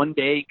and a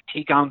one-day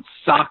take on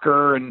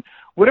soccer and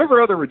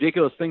whatever other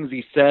ridiculous things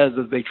he says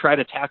as they try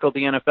to tackle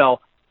the NFL,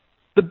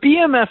 the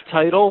BMF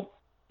title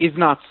is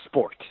not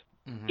sport.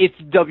 Mm-hmm. It's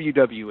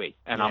WWE,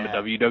 and I'm a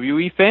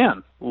WWE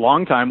fan,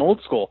 long time,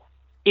 old school.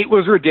 It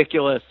was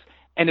ridiculous,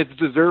 and it's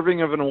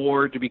deserving of an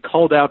award to be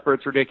called out for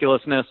its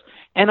ridiculousness.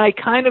 And I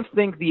kind of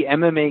think the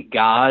MMA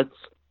gods,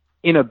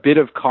 in a bit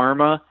of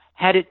karma,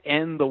 had it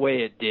end the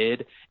way it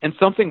did. And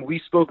something we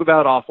spoke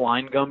about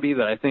offline, Gumby,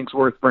 that I think is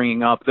worth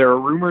bringing up. There are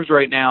rumors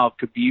right now of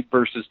Khabib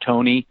versus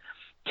Tony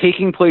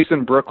taking place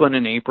in Brooklyn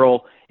in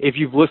April. If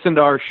you've listened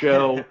to our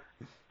show,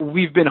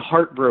 we've been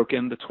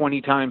heartbroken the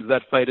 20 times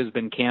that fight has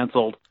been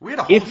canceled. We had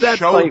a whole if that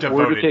show fight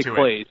devoted were to take to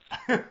place,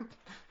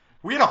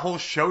 We had a whole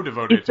show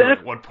devoted to it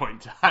at one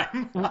point in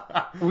time.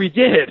 We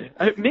did.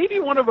 Maybe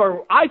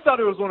I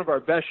thought it was one of our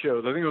best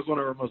shows. I think it was one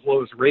of our most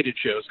lowest rated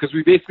shows because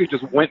we basically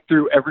just went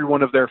through every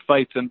one of their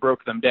fights and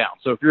broke them down.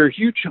 So if you're a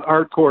huge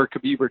hardcore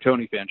Khabib or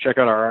Tony fan, check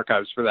out our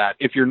archives for that.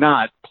 If you're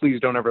not, please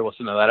don't ever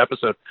listen to that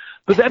episode.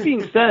 But that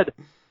being said,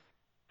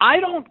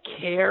 I don't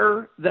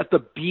care that the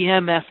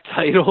BMF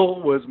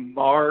title was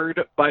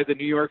marred by the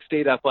New York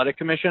State Athletic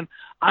Commission.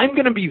 I'm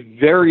going to be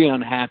very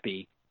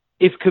unhappy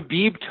if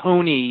Khabib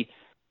Tony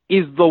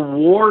is the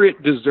war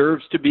it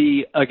deserves to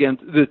be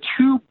against the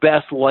two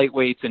best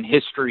lightweights in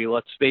history,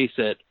 let's face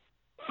it,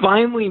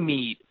 finally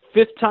meet,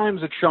 fifth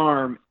time's a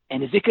charm,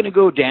 and is it going to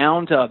go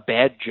down to a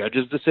bad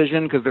judge's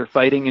decision because they're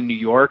fighting in New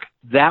York?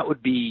 That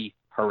would be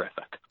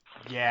horrific.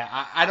 Yeah,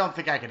 I don't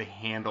think I could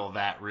handle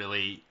that,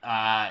 really.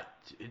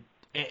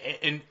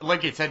 And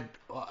like I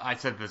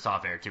said this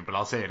off air too, but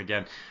I'll say it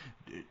again.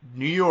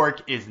 New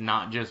York is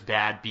not just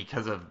bad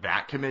because of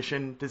that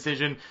commission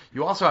decision.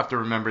 You also have to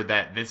remember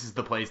that this is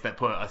the place that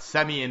put a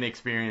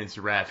semi-inexperienced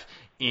ref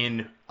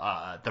in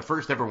the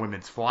first ever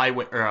women's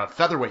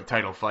featherweight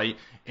title fight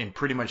and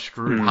pretty much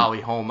screwed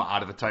Holly Holm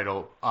out of the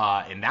title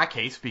in that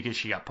case because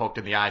she got poked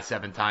in the eye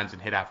 7 times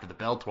and hit after the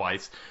bell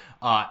twice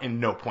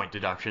and no point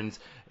deductions.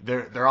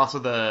 They're also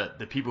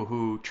the people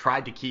who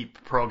tried to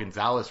keep Pearl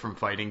Gonzalez from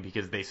fighting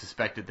because they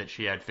suspected that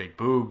she had fake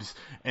boobs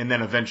and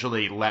then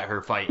eventually let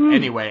her fight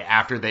anyway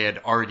after they had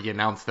already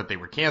announced that they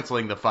were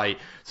canceling the fight.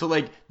 So,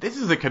 like, this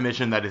is a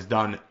commission that has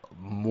done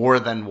more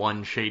than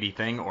one shady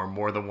thing or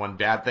more than one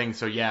bad thing.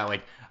 So, yeah,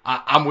 like,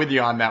 I'm with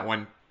you on that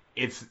one.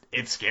 It's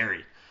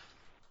scary.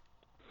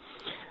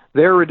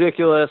 They're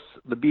ridiculous.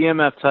 The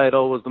BMF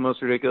title was the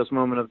most ridiculous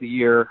moment of the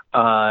year,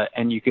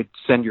 and you could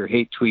send your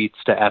hate tweets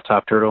to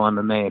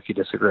 @TopTurtleMMA if you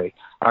disagree.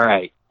 All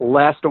right,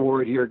 last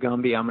award here,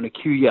 Gumby. I'm going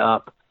to cue you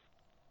up.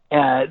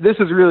 This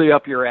is really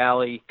up your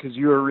alley because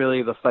you are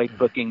really the fight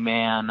booking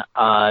man.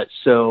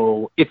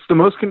 So it's the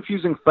most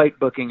confusing fight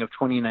booking of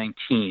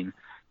 2019.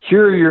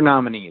 Here are your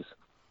nominees.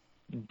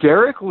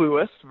 Derek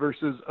Lewis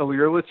versus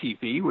Ilir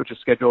Latifi, which is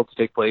scheduled to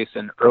take place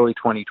in early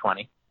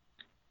 2020.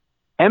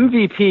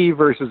 MVP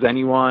versus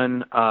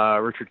anyone,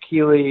 Richard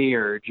Keeley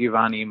or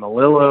Giovanni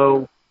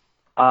Melillo.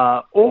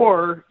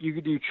 Or you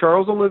could do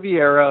Charles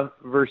Oliveira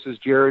versus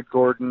Jared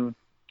Gordon.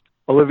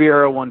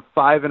 Oliveira won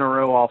 5 in a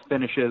row, all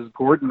finishes.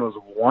 Gordon was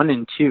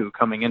 1-2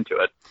 coming into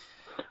it.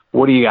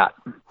 What do you got?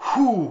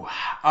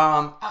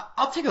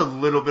 I'll take a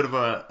little bit of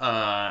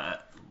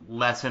a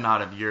lesson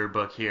out of your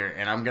book here,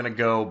 and I'm going to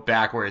go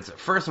backwards.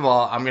 First of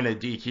all, I'm going to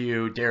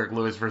DQ Derek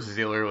Lewis versus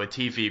Ilir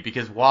Latifi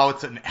because while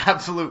it's an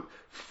absolute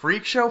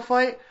freak show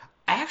fight,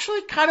 I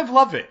actually kind of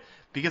love it.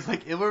 Because,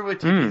 like, Ilir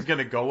Latifi is going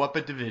to go up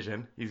a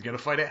division. He's going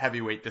to fight at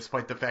heavyweight,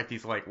 despite the fact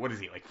he's, like, what is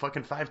he, like,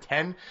 fucking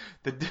 5'10"?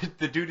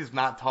 The dude is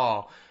not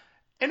tall.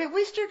 And at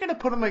least you're going to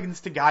put him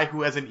against a guy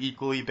who has an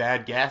equally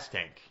bad gas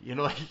tank. You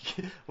know,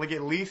 like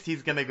at least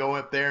he's going to go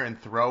up there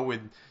and throw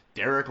with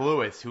Derek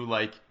Lewis, who,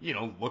 like, you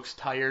know, looks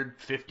tired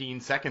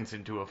 15 seconds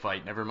into a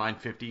fight, never mind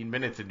 15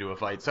 minutes into a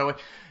fight. So,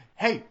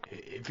 hey,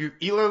 if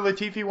Ilir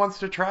Latifi wants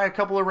to try a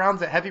couple of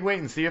rounds at heavyweight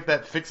and see if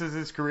that fixes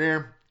his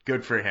career,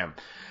 good for him.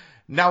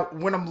 Now,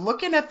 when I'm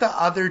looking at the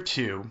other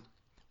two,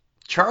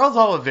 Charles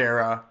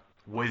Oliveira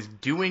was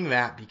doing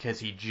that because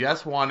he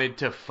just wanted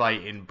to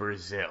fight in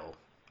Brazil,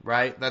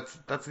 right?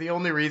 That's the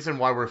only reason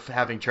why we're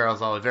having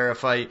Charles Oliveira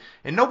fight.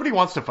 And nobody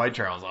wants to fight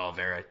Charles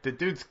Oliveira. The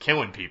dude's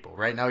killing people.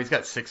 Right now he's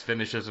got 6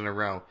 finishes in a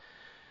row.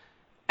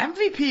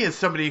 MVP is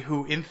somebody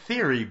who, in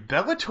theory,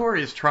 Bellator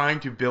is trying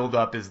to build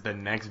up as the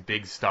next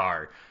big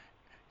star.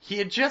 He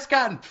had just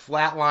gotten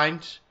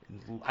flatlined,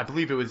 I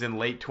believe it was in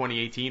late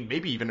 2018,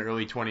 maybe even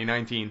early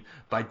 2019,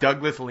 by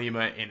Douglas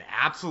Lima in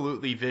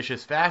absolutely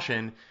vicious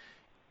fashion.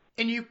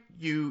 And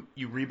you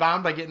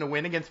rebound by getting a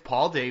win against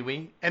Paul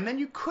Daly, and then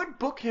you could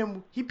book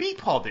him. He beat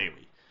Paul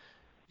Daly.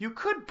 You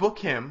could book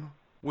him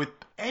with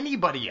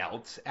anybody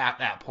else at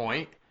that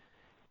point,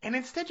 and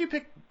instead you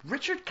pick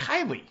Richard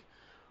Kiley,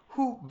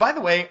 who, by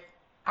the way,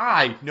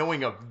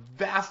 knowing a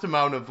vast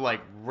amount of,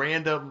 like,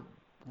 random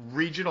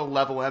regional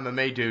level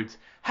MMA dudes,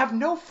 have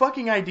no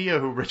fucking idea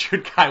who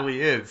Richard Kiley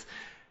is.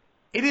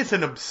 It is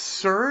an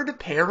absurd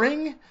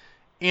pairing,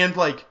 and,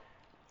 like,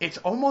 it's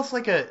almost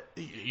like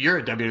you're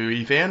a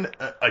WWE fan,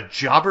 a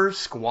jobber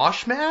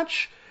squash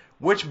match,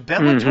 which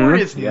Bellator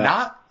is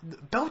not.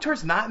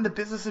 Bellator's not in the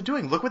business of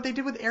doing. Look what they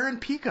did with Aaron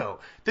Pico.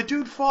 The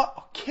dude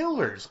fought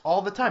killers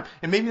all the time.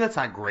 And maybe that's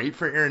not great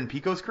for Aaron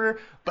Pico's career,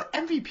 but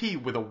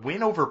MVP with a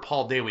win over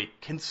Paul Daly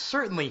can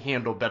certainly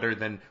handle better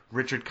than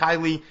Richard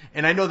Kiley.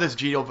 And I know this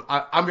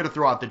I'm going to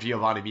throw out the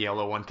Giovanni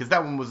Bielo one because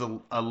that one was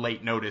a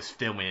late notice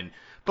fill-in.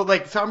 But,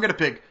 like, so I'm going to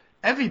pick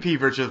MVP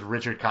versus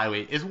Richard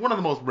Kiley is one of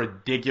the most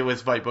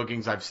ridiculous fight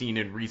bookings I've seen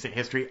in recent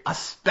history,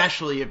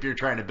 especially if you're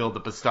trying to build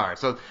up a star.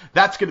 So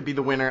that's going to be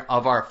the winner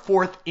of our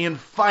 4th and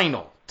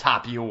final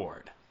Toppy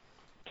Award.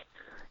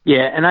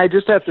 Yeah, and I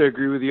just have to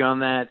agree with you on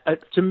that.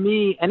 To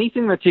me,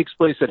 anything that takes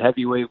place at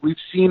heavyweight, we've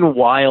seen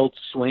wild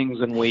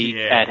swings in weight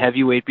at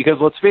heavyweight because,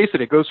 let's face it,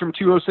 it goes from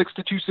 206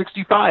 to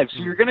 265.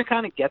 So you're going to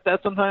kind of get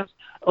that sometimes.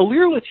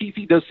 Alir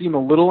Latifi does seem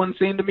a little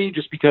insane to me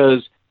just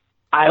because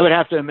I would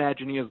have to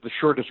imagine he has the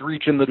shortest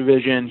reach in the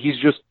division. He's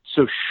just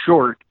so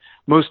short.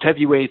 Most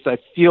heavyweights, I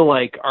feel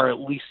like, are at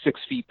least 6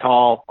 feet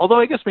tall, although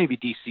I guess maybe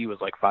DC was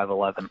like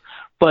 5'11".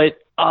 But,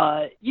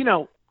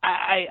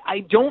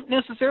 I don't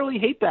necessarily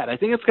hate that. I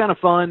think it's kind of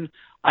fun.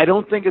 I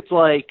don't think it's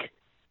like,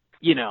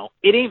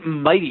 it ain't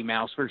Mighty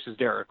Mouse versus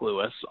Derek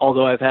Lewis,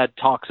 although I've had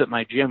talks at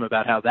my gym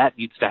about how that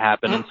needs to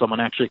happen and someone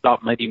actually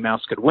thought Mighty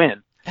Mouse could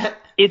win.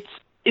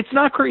 It's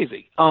not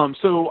crazy.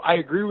 So I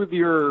agree with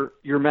your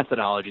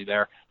methodology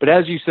there. But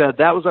as you said,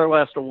 that was our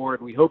last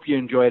award. We hope you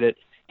enjoyed it.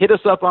 Hit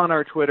us up on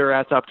our Twitter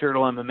at Top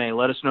Turtle MMA.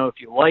 Let us know if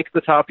you like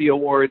the Toppy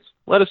Awards.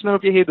 Let us know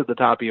if you hated the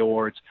Toppy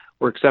Awards.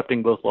 We're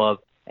accepting both love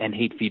and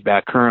hate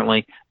feedback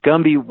currently.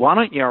 Gumby, why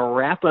don't you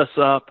wrap us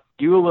up,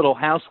 do a little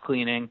house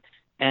cleaning,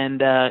 and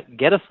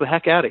get us the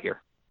heck out of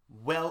here?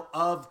 Well,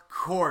 of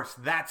course,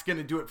 that's going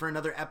to do it for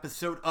another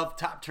episode of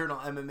Top Turtle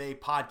MMA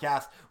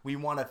Podcast. We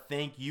want to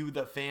thank you,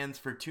 the fans,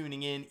 for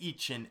tuning in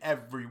each and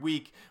every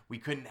week. We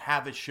couldn't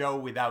have a show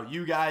without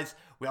you guys.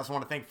 We also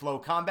want to thank Flow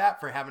Combat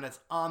for having us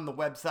on the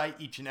website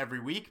each and every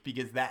week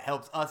because that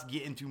helps us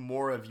get into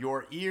more of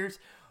your ears.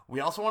 We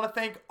also want to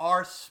thank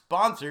our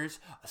sponsors,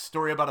 A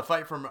Story About a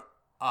Fight from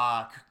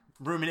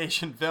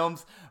Rumination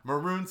Films,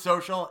 Maroon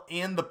Social,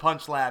 and the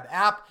Punch Lab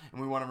app.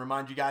 And we want to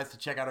remind you guys to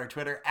check out our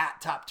Twitter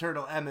at Top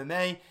Turtle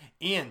MMA.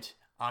 And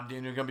I'm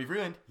Daniel Gumby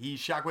Freeland.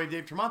 He's Shockwave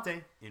Dave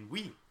Tremonte. And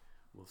we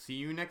will see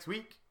you next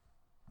week.